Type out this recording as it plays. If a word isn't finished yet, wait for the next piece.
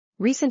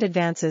Recent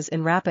advances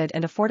in rapid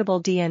and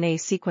affordable DNA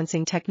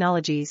sequencing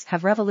technologies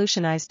have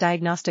revolutionized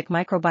diagnostic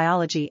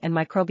microbiology and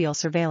microbial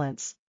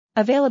surveillance.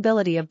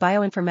 Availability of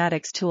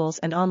bioinformatics tools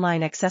and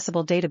online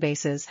accessible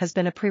databases has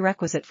been a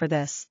prerequisite for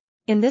this.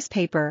 In this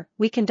paper,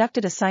 we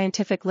conducted a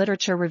scientific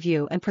literature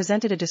review and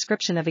presented a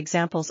description of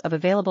examples of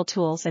available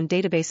tools and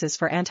databases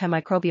for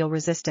antimicrobial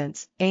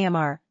resistance,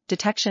 AMR,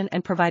 detection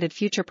and provided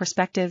future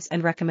perspectives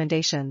and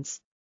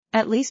recommendations.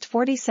 At least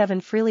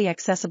 47 freely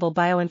accessible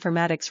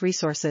bioinformatics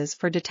resources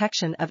for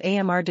detection of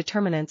AMR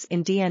determinants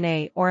in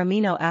DNA or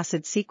amino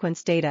acid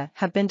sequence data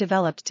have been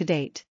developed to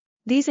date.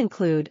 These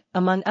include,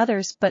 among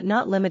others but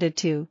not limited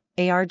to,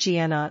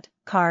 ARGNOT,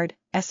 CARD,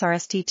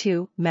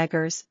 SRST2,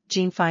 MEGRS,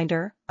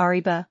 GeneFinder,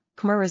 ARIBA,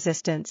 CMR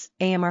Resistance,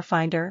 AMR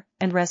Finder,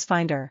 and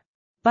ResFinder.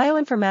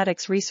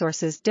 Bioinformatics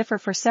resources differ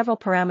for several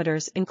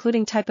parameters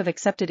including type of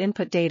accepted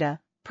input data,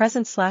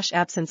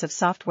 presence/absence of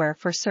software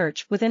for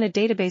search within a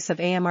database of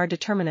AMR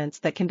determinants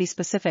that can be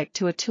specific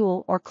to a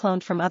tool or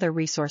cloned from other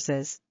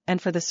resources, and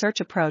for the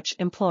search approach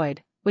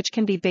employed, which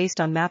can be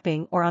based on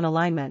mapping or on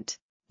alignment.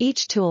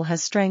 Each tool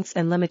has strengths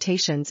and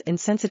limitations in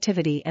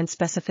sensitivity and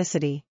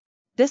specificity.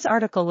 This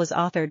article was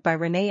authored by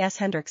Rene S.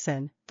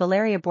 Hendriksen,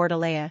 Valeria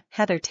Bortolaia,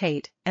 Heather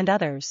Tate, and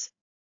others.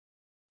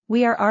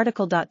 We are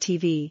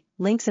RTCLTV,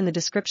 links in the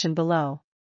description below.